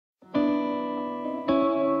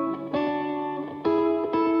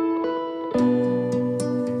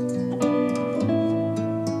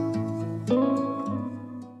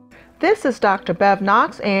This is Dr. Bev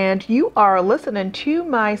Knox, and you are listening to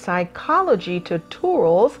my psychology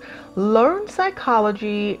tutorials. Learn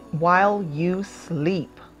psychology while you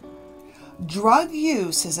sleep. Drug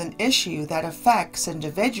use is an issue that affects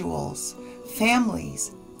individuals,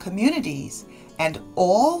 families, communities, and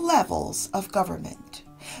all levels of government,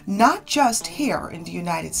 not just here in the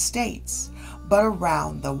United States, but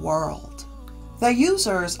around the world. The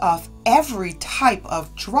users of every type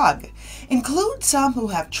of drug include some who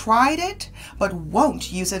have tried it but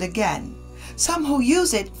won't use it again, some who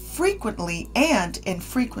use it frequently and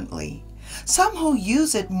infrequently, some who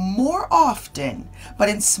use it more often but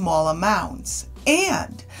in small amounts,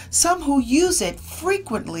 and some who use it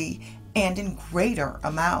frequently and in greater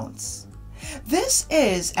amounts. This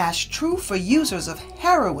is as true for users of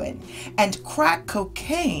heroin and crack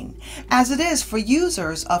cocaine as it is for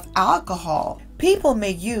users of alcohol. People may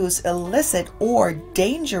use illicit or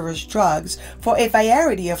dangerous drugs for a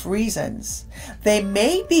variety of reasons. They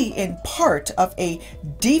may be in part of a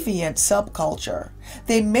deviant subculture.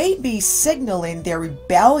 They may be signaling their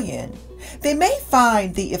rebellion. They may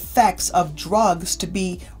find the effects of drugs to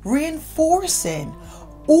be reinforcing,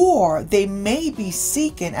 or they may be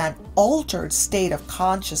seeking an altered state of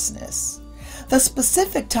consciousness. The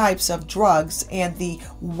specific types of drugs and the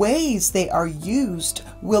ways they are used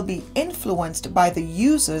will be influenced by the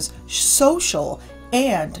user's social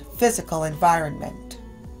and physical environment.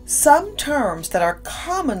 Some terms that are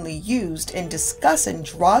commonly used in discussing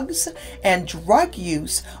drugs and drug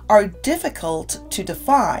use are difficult to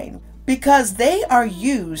define because they are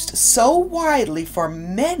used so widely for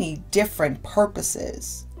many different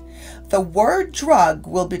purposes. The word drug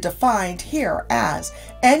will be defined here as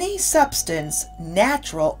any substance,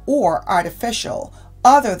 natural or artificial,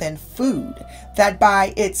 other than food, that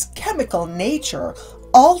by its chemical nature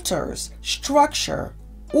alters structure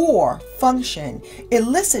or function.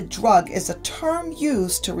 Illicit drug is a term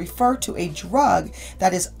used to refer to a drug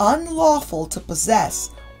that is unlawful to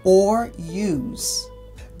possess or use.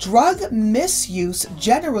 Drug misuse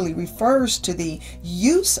generally refers to the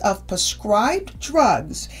use of prescribed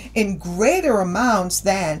drugs in greater amounts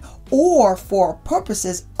than or for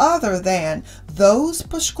purposes other than those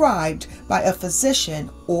prescribed by a physician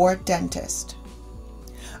or dentist.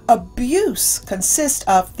 Abuse consists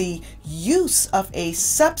of the use of a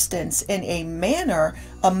substance in a manner,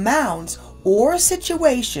 amounts, or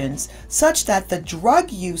situations such that the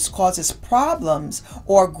drug use causes problems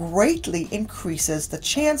or greatly increases the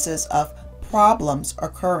chances of problems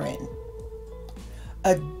occurring.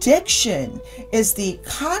 Addiction is the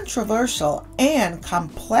controversial and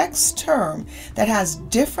complex term that has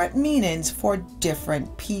different meanings for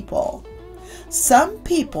different people. Some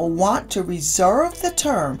people want to reserve the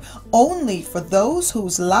term only for those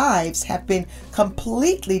whose lives have been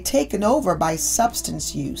completely taken over by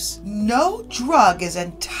substance use. No drug is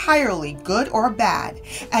entirely good or bad,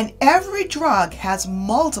 and every drug has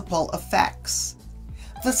multiple effects.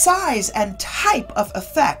 The size and type of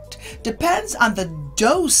effect depends on the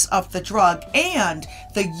dose of the drug and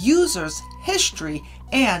the user's history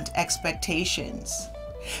and expectations.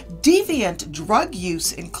 Deviant drug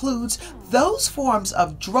use includes those forms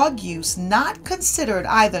of drug use not considered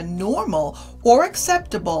either normal or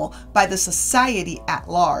acceptable by the society at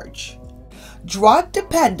large. Drug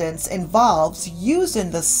dependence involves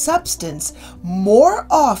using the substance more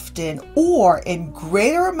often or in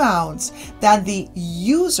greater amounts than the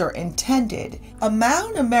user intended.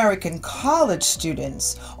 Among American college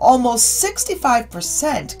students, almost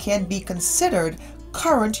 65% can be considered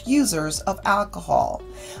current users of alcohol,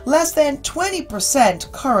 less than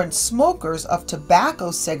 20% current smokers of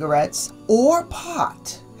tobacco, cigarettes, or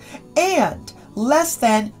pot, and less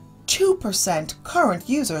than 2% current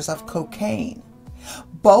users of cocaine.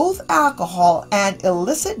 Both alcohol and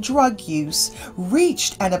illicit drug use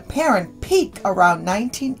reached an apparent peak around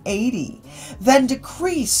 1980, then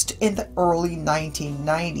decreased in the early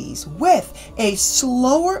 1990s, with a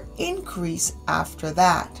slower increase after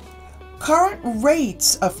that. Current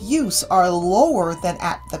rates of use are lower than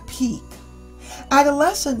at the peak.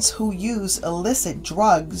 Adolescents who use illicit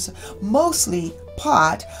drugs, mostly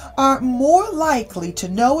pot, are more likely to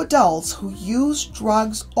know adults who use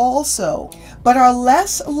drugs also, but are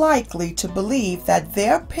less likely to believe that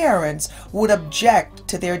their parents would object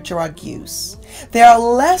to their drug use. They are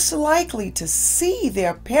less likely to see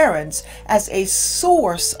their parents as a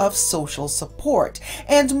source of social support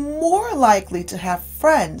and more likely to have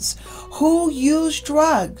friends who use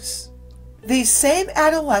drugs. These same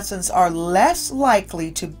adolescents are less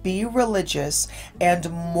likely to be religious and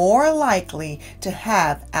more likely to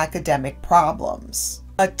have academic problems.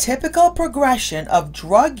 A typical progression of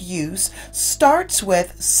drug use starts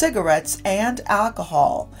with cigarettes and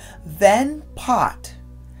alcohol, then pot,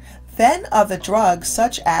 then other drugs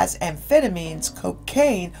such as amphetamines,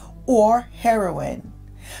 cocaine, or heroin.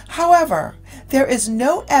 However, there is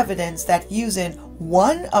no evidence that using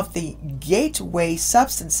one of the gateway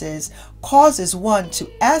substances causes one to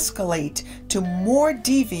escalate to more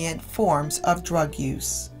deviant forms of drug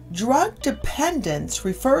use. Drug dependence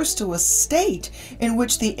refers to a state in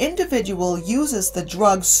which the individual uses the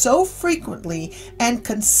drug so frequently and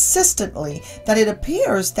consistently that it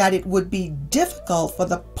appears that it would be difficult for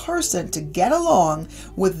the person to get along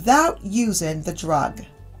without using the drug.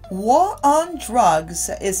 War on drugs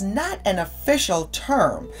is not an official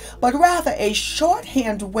term, but rather a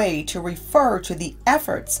shorthand way to refer to the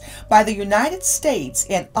efforts by the United States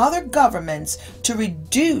and other governments to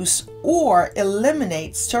reduce or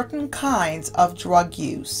eliminate certain kinds of drug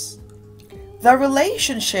use. The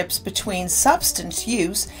relationships between substance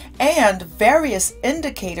use and various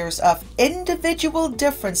indicators of individual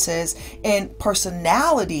differences in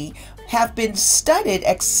personality have been studied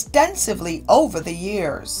extensively over the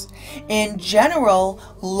years. In general,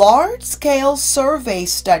 large-scale survey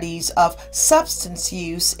studies of substance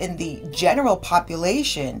use in the general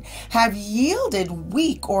population have yielded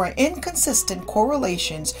weak or inconsistent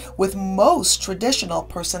correlations with most traditional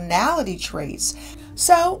personality traits.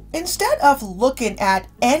 So instead of looking at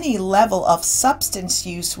any level of substance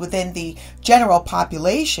use within the general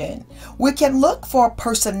population, we can look for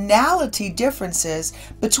personality differences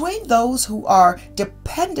between those who are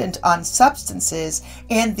dependent on substances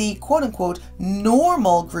and the quote-unquote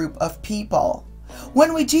normal group of people.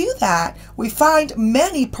 When we do that, we find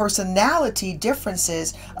many personality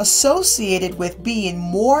differences associated with being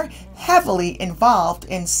more heavily involved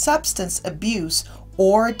in substance abuse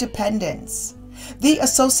or dependence. The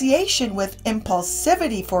association with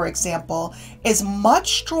impulsivity, for example, is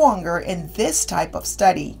much stronger in this type of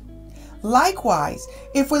study. Likewise,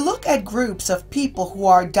 if we look at groups of people who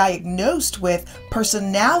are diagnosed with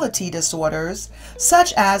personality disorders,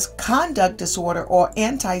 such as conduct disorder or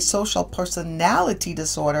antisocial personality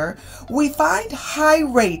disorder, we find high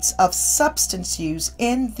rates of substance use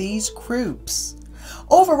in these groups.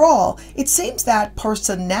 Overall, it seems that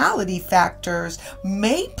personality factors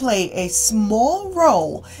may play a small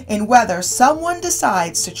role in whether someone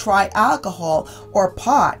decides to try alcohol or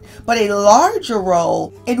pot, but a larger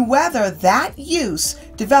role in whether that use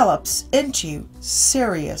develops into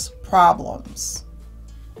serious problems.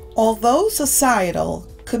 Although societal,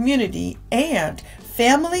 community, and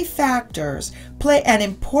family factors play an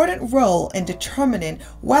important role in determining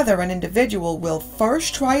whether an individual will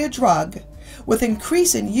first try a drug, with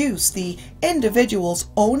increasing use, the individual's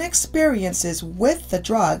own experiences with the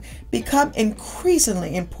drug become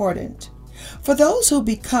increasingly important. For those who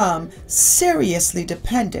become seriously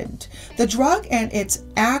dependent, the drug and its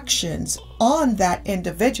actions on that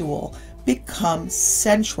individual become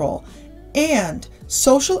central, and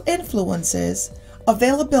social influences,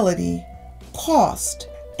 availability, cost,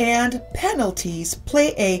 and penalties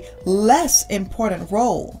play a less important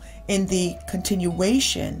role in the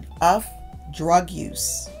continuation of drug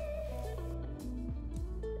use.